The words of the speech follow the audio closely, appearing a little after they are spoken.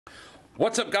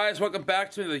What's up, guys? Welcome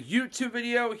back to the YouTube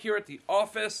video here at the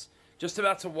office. Just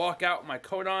about to walk out with my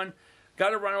coat on.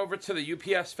 Got to run over to the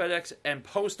UPS, FedEx, and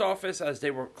post office as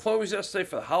they were closed yesterday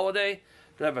for the holiday.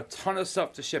 But I have a ton of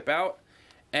stuff to ship out.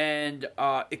 And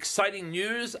exciting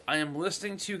news. I am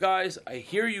listening to you guys. I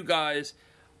hear you guys.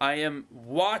 I am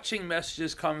watching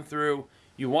messages come through.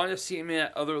 You want to see me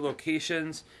at other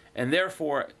locations. And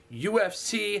therefore,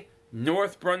 UFC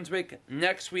North Brunswick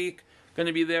next week. Going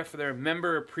to be there for their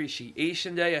Member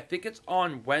Appreciation Day. I think it's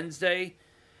on Wednesday.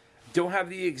 Don't have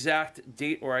the exact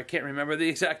date, or I can't remember the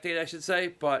exact date, I should say,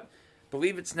 but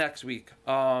believe it's next week.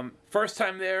 First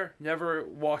time there, never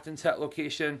walked into that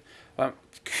location.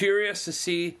 Curious to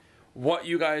see what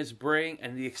you guys bring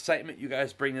and the excitement you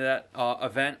guys bring to that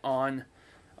event on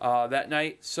that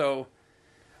night. So,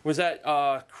 was at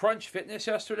Crunch Fitness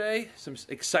yesterday. Some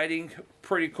exciting,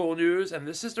 pretty cool news, and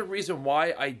this is the reason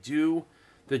why I do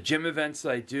the gym events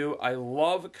that I do. I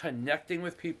love connecting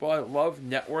with people. I love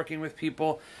networking with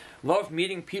people. Love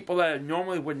meeting people that I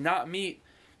normally would not meet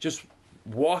just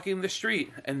walking the street.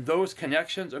 And those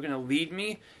connections are going to lead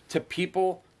me to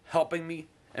people helping me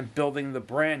and building the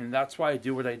brand. And that's why I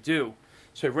do what I do.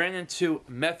 So I ran into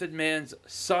Method Man's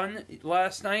son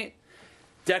last night,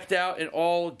 decked out in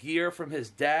all gear from his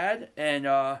dad, and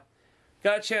got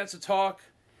a chance to talk.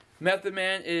 Method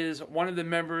Man is one of the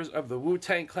members of the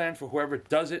Wu-Tang Clan, for whoever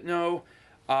doesn't know.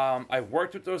 I've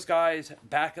worked with those guys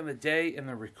back in the day in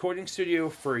the recording studio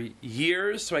for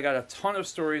years, so I got a ton of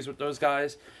stories with those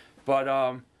guys.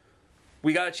 But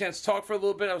we got a chance to talk for a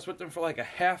little bit. I was with them for like a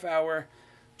half hour,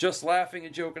 just laughing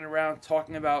and joking around,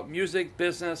 talking about music,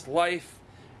 business, life.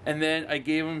 And then I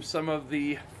gave them some of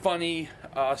the funny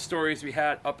stories we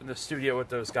had up in the studio with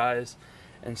those guys.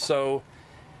 And so,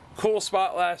 cool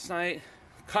spot last night.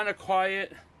 Kind of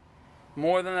quiet,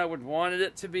 more than I would wanted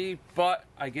it to be, but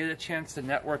I get a chance to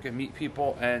network and meet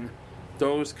people, and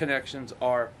those connections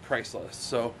are priceless.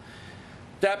 So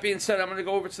that being said, I'm going to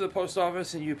go over to the post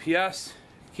office and UPS,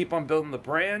 keep on building the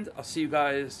brand. I'll see you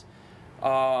guys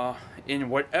in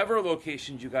whatever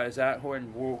locations you guys at,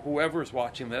 whoever's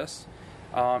watching this.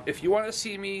 If you want to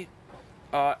see me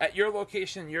at your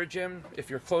location, your gym, if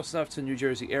you're close enough to New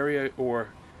Jersey area or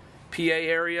PA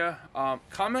area,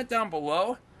 comment down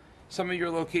below some of your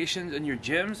locations and your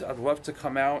gyms. I'd love to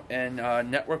come out and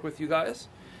network with you guys.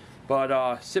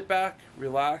 But sit back,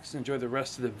 relax, enjoy the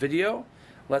rest of the video.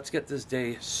 Let's get this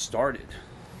day started.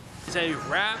 It's a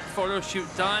wrap photo shoot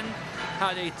done.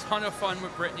 Had a ton of fun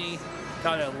with Brittany.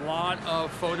 Got a lot of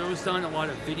photos done, a lot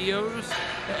of videos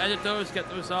to edit those, get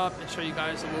those up, and show you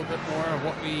guys a little bit more of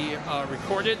what we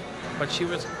recorded. But she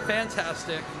was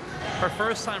fantastic. Her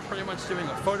first time pretty much doing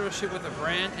a photo shoot with a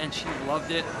brand, and she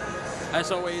loved it. As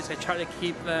always, I try to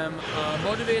keep them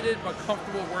motivated but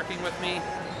comfortable working with me.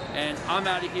 And I'm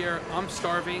out of here. I'm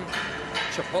starving.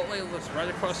 Chipotle lives right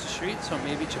across the street, so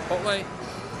maybe Chipotle.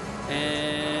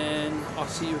 And I'll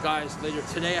see you guys later.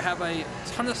 Today I have a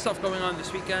ton of stuff going on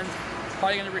this weekend.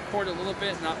 Probably going to record a little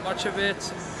bit, not much of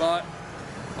it. But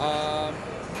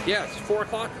yeah, it's 4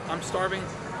 o'clock. I'm starving.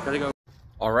 Gotta go.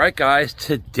 Alright guys,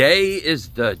 today is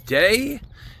the day.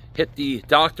 Hit the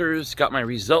doctors, got my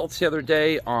results the other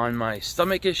day on my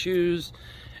stomach issues,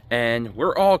 and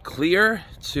we're all clear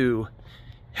to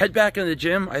head back in the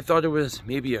gym. I thought it was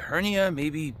maybe a hernia,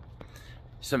 maybe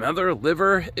some other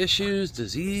liver issues,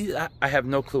 disease. I have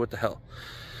no clue what the hell.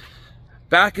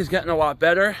 Back is getting a lot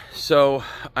better, so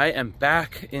I am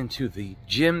back into the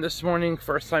gym this morning.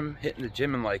 First time hitting the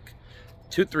gym in like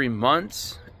 2-3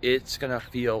 months. It's gonna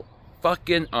feel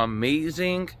fucking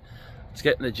amazing. Let's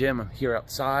get in the gym. I'm here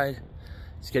outside.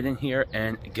 Let's get in here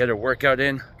and get a workout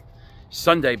in.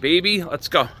 Sunday, baby. Let's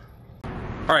go.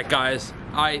 All right, guys.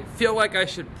 I feel like I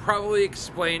should probably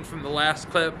explain from the last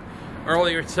clip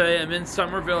earlier today. I'm in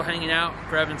Somerville hanging out,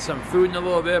 grabbing some food in a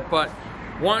little bit, but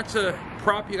wanted to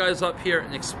prop you guys up here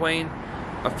and explain.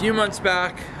 A few months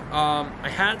back, I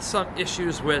had some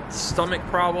issues with stomach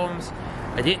problems.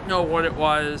 I didn't know what it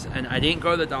was, and I didn't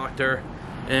go to the doctor.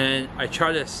 And I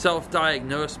tried to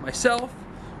self-diagnose myself,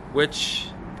 which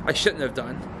I shouldn't have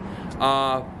done.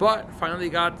 But finally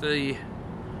got the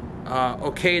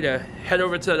okay to head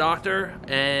over to the doctor.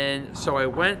 And so I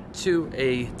went to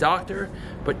a doctor.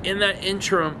 But in that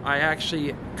interim, I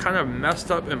actually kind of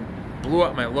messed up and blew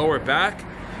up my lower back,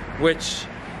 which,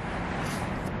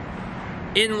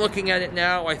 in looking at it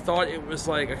now, I thought it was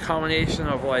like a combination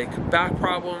of like back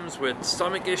problems with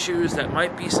stomach issues that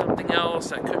might be something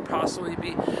else that could possibly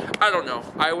be, I don't know.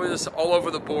 I was all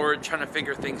over the board trying to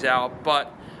figure things out,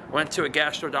 but went to a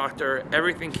gastro doctor.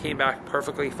 Everything came back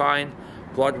perfectly fine.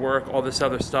 Blood work, all this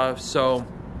other stuff. So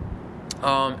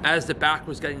as the back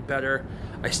was getting better,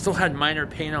 I still had minor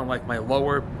pain on like my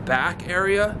lower back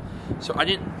area. So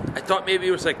I thought maybe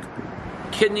it was like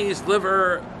kidneys,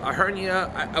 liver, a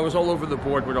hernia. I was all over the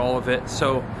board with all of it.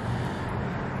 So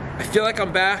I feel like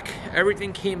I'm back.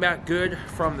 Everything came back good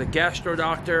from the gastro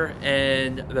doctor,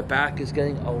 and the back is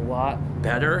getting a lot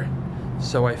better.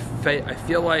 So I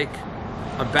feel like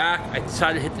I'm back. I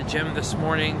decided to hit the gym this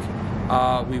morning.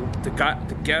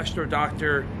 The gastro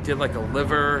doctor did like a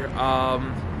liver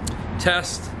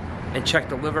test and checked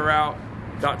the liver out.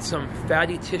 Got some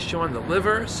fatty tissue on the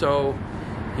liver, so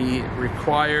he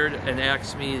required and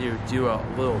asked me to do a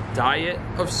little diet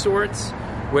of sorts,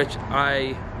 which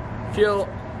I feel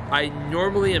I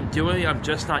normally am doing. I'm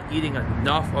just not eating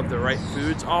enough of the right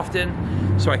foods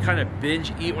often. So I kind of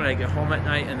binge eat when I get home at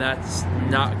night, and that's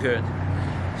not good.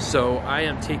 So I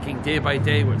am taking day by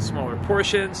day with smaller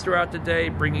portions throughout the day,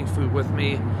 bringing food with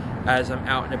me as I'm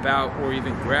out and about, or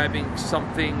even grabbing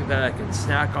something that I can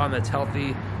snack on that's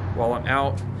healthy while I'm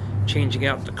out, changing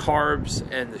out the carbs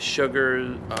and the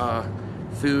sugar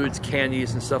foods,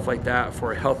 candies, and stuff like that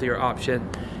for a healthier option.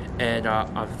 And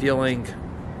I'm feeling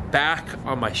back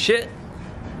on my shit,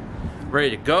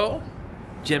 ready to go.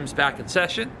 Gym's back in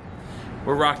session.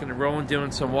 We're rocking and rolling,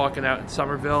 doing some walking out in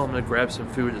Somerville. I'm gonna grab some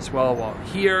food as well while I'm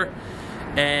here.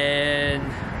 And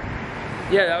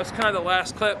yeah, that was kind of the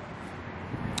last clip.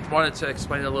 Wanted to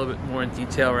explain it a little bit more in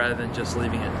detail rather than just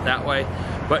leaving it that way.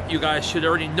 But you guys should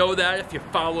already know that if you're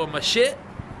following my shit.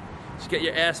 Just get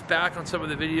your ass back on some of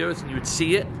the videos and you would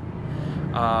see it.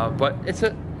 But it's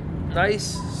a nice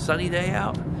sunny day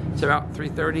out. It's about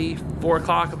 3:30, 4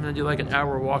 o'clock. I'm gonna do like an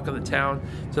hour walk in the town.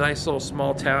 It's a nice little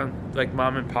small town, like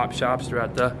mom and pop shops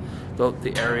throughout the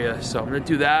area. So I'm gonna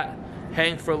do that,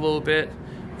 hang for a little bit.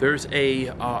 There's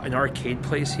an arcade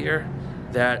place here,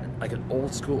 that like an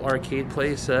old school arcade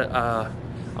place that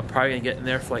I'm probably gonna get in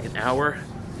there for like an hour,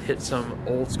 hit some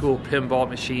old school pinball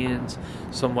machines,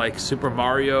 some like Super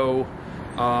Mario,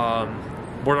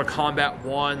 Mortal Kombat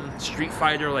 1, Street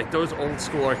Fighter, like those old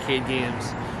school arcade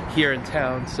games here in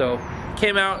town. So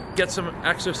came out, get some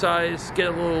exercise, get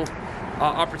a little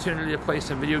opportunity to play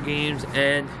some video games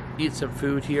and eat some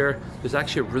food here. There's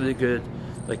actually a really good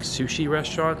like sushi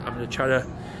restaurant. I'm gonna try to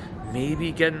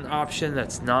maybe get an option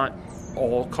that's not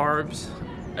all carbs,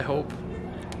 I hope.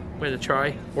 I'm gonna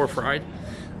try, or fried.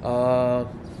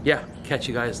 Yeah, catch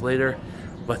you guys later.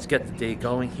 Let's get the day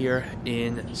going here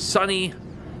in sunny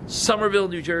Somerville,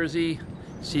 New Jersey.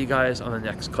 See you guys on the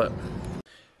next clip.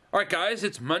 All right, guys,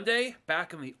 it's Monday,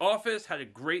 back in the office. Had a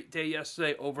great day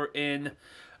yesterday over in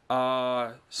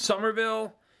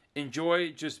Somerville.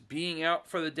 Enjoy just being out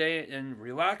for the day and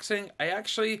relaxing. I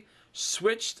actually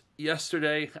switched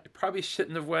yesterday. I probably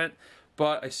shouldn't have went,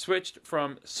 but I switched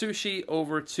from sushi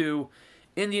over to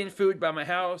Indian food by my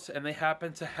house, and they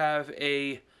happen to have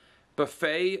a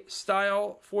buffet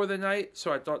style for the night,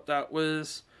 so I thought that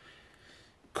was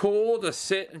cool to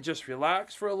sit and just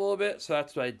relax for a little bit. So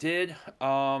that's what I did.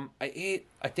 I ate,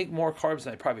 I think, more carbs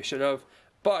than I probably should have,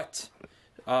 but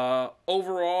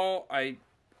overall I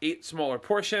ate smaller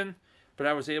portion, but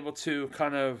I was able to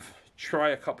kind of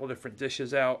try a couple different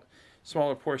dishes out,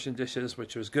 smaller portion dishes,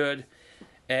 which was good.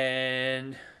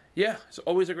 And yeah, it's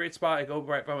always a great spot. I go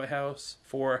right by my house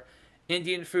for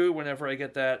Indian food whenever I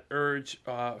get that urge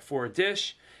for a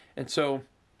dish. And so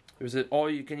it was an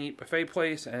all-you-can-eat buffet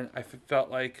place, and I felt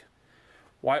like,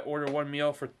 why order one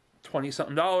meal for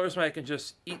 $20-something when I can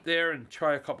just eat there and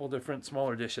try a couple different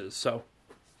smaller dishes? So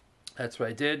that's what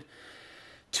I did.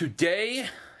 Today,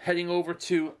 heading over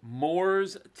to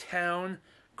Moorestown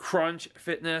Crunch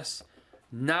Fitness,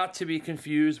 not to be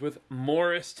confused with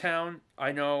Morristown.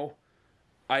 I know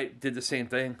I did the same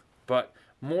thing, but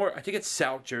I think it's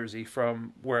South Jersey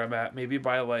from where I'm at, maybe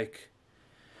by like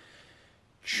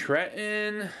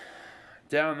Trenton,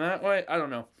 down that way. I don't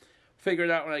know. Figure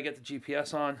it out when I get the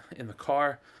GPS on in the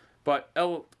car. But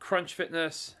Crunch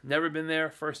Fitness, never been there,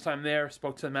 first time there.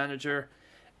 Spoke to the manager,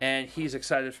 and he's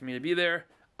excited for me to be there.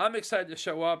 I'm excited to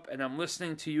show up, and I'm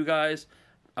listening to you guys.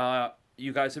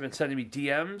 You guys have been sending me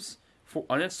DMs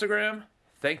on Instagram.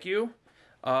 Thank you.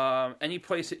 Any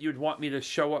place that you'd want me to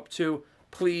show up to,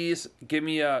 please give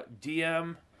me a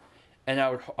DM, and I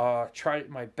would try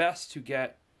my best to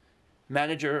get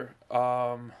manager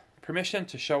permission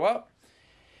to show up.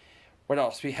 What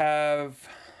else? We have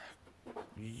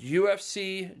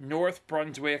UFC North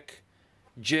Brunswick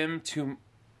gym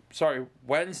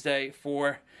Wednesday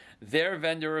for their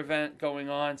vendor event going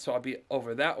on, so I'll be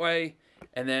over that way.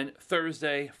 And then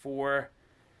Thursday for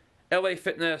LA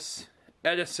Fitness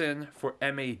Edison for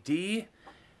MAD.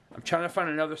 I'm trying to find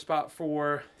another spot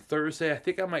for Thursday. I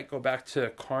think I might go back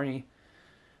to Kearney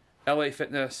LA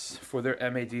Fitness for their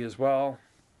MAD as well.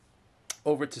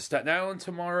 over to Staten Island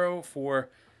tomorrow for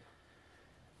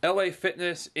LA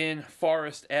Fitness in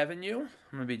Forest Avenue.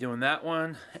 I'm going to be doing that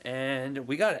one. And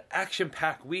we got an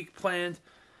action-packed week planned.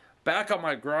 Back on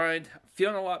my grind.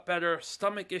 Feeling a lot better.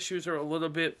 Stomach issues are a little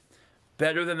bit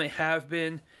better than they have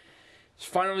been. It's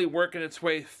finally working its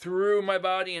way through my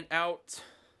body and out.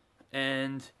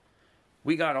 And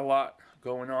we got a lot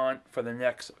going on for the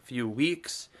next few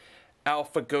weeks.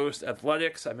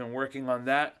 Alphaghostathletics. I've been working on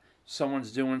that.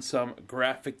 Someone's doing some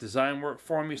graphic design work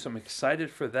for me, so I'm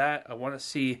excited for that. I want to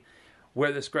see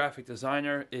where this graphic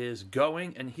designer is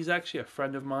going, and he's actually a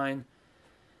friend of mine.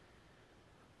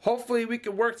 Hopefully we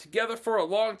can work together for a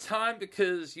long time,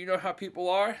 because you know how people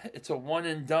are. It's a one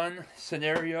and done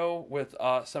scenario with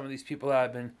some of these people that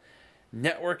I've been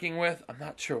networking with. I'm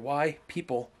not sure why.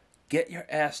 People, get your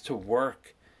ass to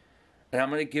work. And I'm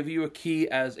going to give you a key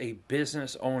as a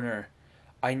business owner.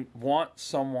 I want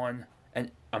someone,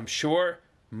 and I'm sure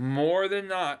more than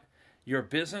not, your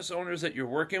business owners that you're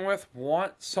working with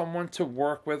want someone to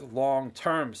work with long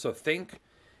term. So think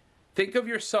of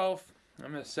yourself.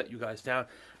 I'm going to set you guys down.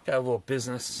 Got a little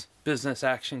business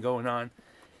action going on.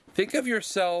 Think of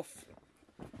yourself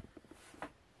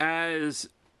as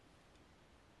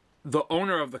the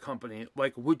owner of the company.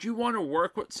 Like, would you want to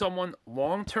work with someone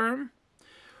long term?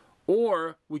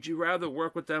 Or would you rather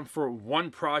work with them for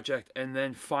one project and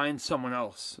then find someone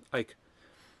else? Like,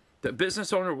 the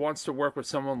business owner wants to work with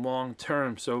someone long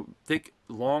term. So think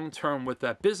long term with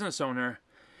that business owner.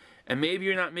 And maybe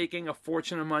you're not making a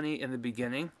fortune of money in the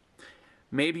beginning.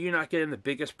 Maybe you're not getting the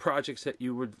biggest projects that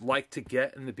you would like to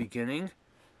get in the beginning.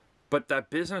 But that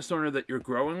business owner that you're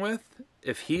growing with,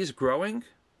 if he's growing,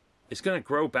 it's going to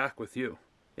grow back with you.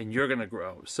 And you're going to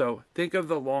grow. So think of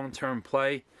the long term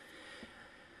play.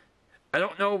 I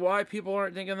don't know why people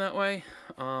aren't thinking that way.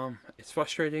 It's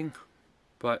frustrating,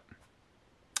 but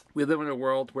we live in a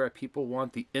world where people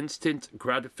want the instant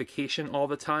gratification all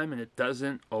the time, and it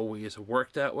doesn't always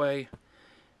work that way.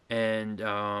 And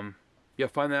you'll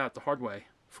find that out the hard way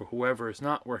for whoever is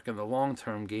not working the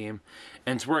long-term game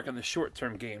and is working the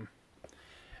short-term game.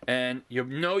 And you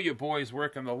know your boy's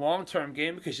working the long-term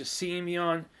game because you see me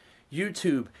on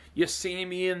YouTube, you're seeing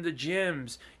me in the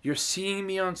gyms, you're seeing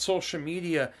me on social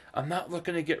media. I'm not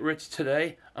looking to get rich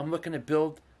today. I'm looking to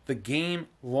build the game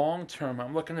long term.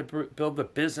 I'm looking to build the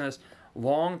business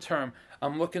long term.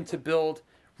 I'm looking to build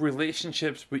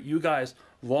relationships with you guys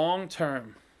long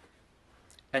term.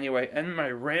 Anyway, end my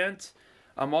rant.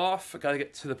 I'm off. I got to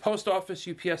get to the post office,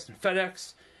 UPS and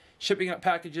FedEx, shipping out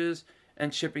packages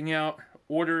and shipping out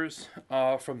orders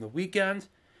from the weekend.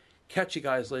 Catch you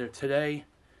guys later today.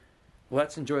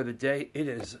 Let's enjoy the day. It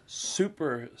is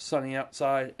super sunny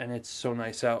outside, and it's so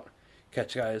nice out.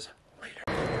 Catch you guys later.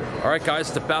 All right, guys,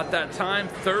 it's about that time.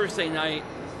 Thursday night,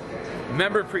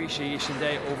 Member Appreciation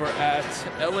Day over at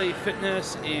LA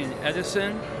Fitness in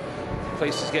Edison.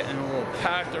 Place is getting a little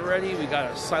packed already. We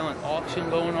got a silent auction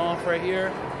going off right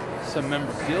here. Some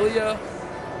memorabilia.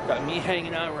 Got me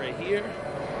hanging out right here,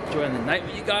 enjoying the night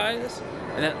with you guys.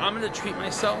 And then I'm going to treat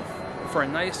myself for a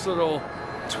nice little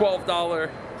 $12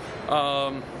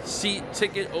 seat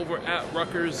ticket over at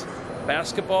Rutgers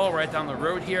basketball right down the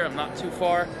road here. I'm not too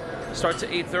far. Starts at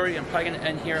 8:30. I'm probably going to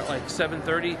end here at like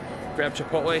 7:30. Grab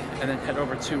Chipotle and then head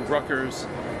over to Rutgers.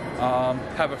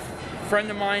 Have a friend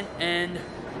of mine and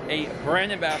a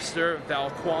brand ambassador, Val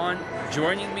Kwan,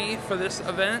 joining me for this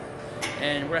event.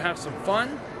 And we're going to have some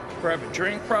fun. Grab a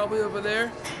drink probably over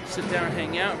there. Sit down,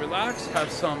 hang out, relax,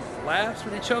 have some laughs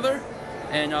with each other.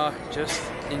 And just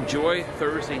enjoy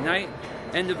Thursday night.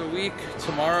 End of the week,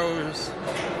 tomorrow's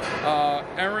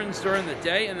errands during the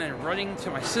day, and then running to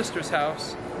my sister's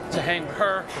house to hang with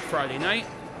her for Friday night.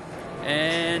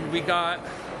 And we got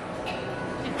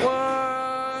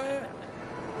what?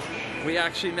 We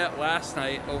actually met last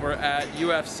night over at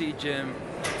UFC gym.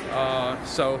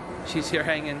 So she's here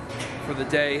hanging for the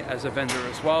day as a vendor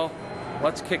as well.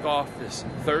 Let's kick off this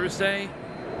Thursday.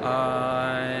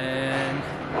 And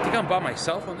I think I'm by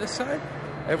myself on this side.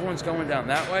 Everyone's going down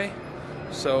that way.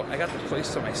 So I got the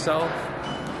place to myself.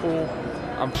 Cool.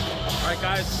 All right,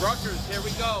 guys, Rutgers, here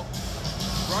we go.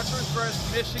 Rutgers versus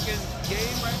Michigan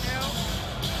game right now.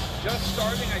 Just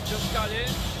starting, I just got in.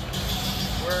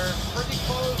 We're pretty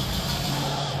close.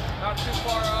 Not too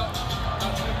far up,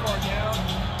 not too far down.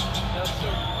 That's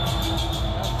the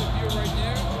view right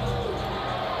there.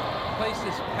 The place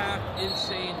is packed,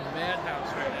 insane,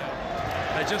 madhouse right now.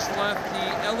 I just left the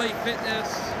LA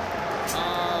Fitness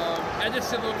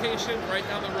Edison location. Right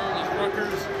down the road is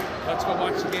Rutgers. Let's go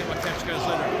watch the game. I'll catch you guys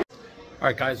later. All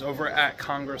right, guys, over at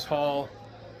Congress Hall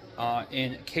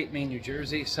in Cape May, New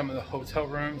Jersey, some of the hotel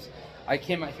rooms. I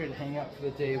came out here to hang out for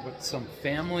the day with some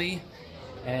family,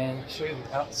 and show you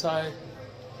the outside.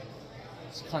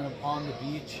 It's kind of on the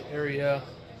beach area.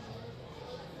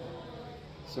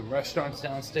 Some restaurants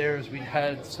downstairs. We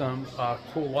had some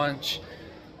cool lunch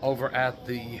over at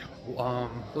the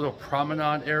little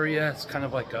promenade area. It's kind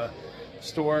of like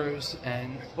stores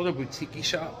and little boutique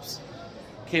shops.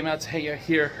 Came out to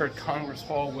here, heard Congress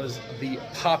Hall was the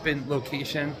pop-in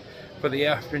location for the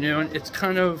afternoon. It's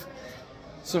kind of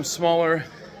some smaller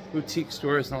boutique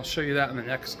stores, and I'll show you that in the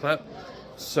next clip.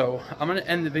 So I'm gonna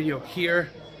end the video here.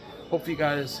 Hope you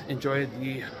guys enjoyed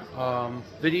the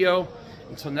video.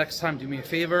 Until next time, do me a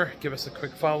favor, give us a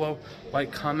quick follow,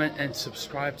 like, comment, and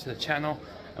subscribe to the channel,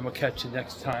 and we'll catch you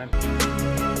next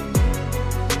time.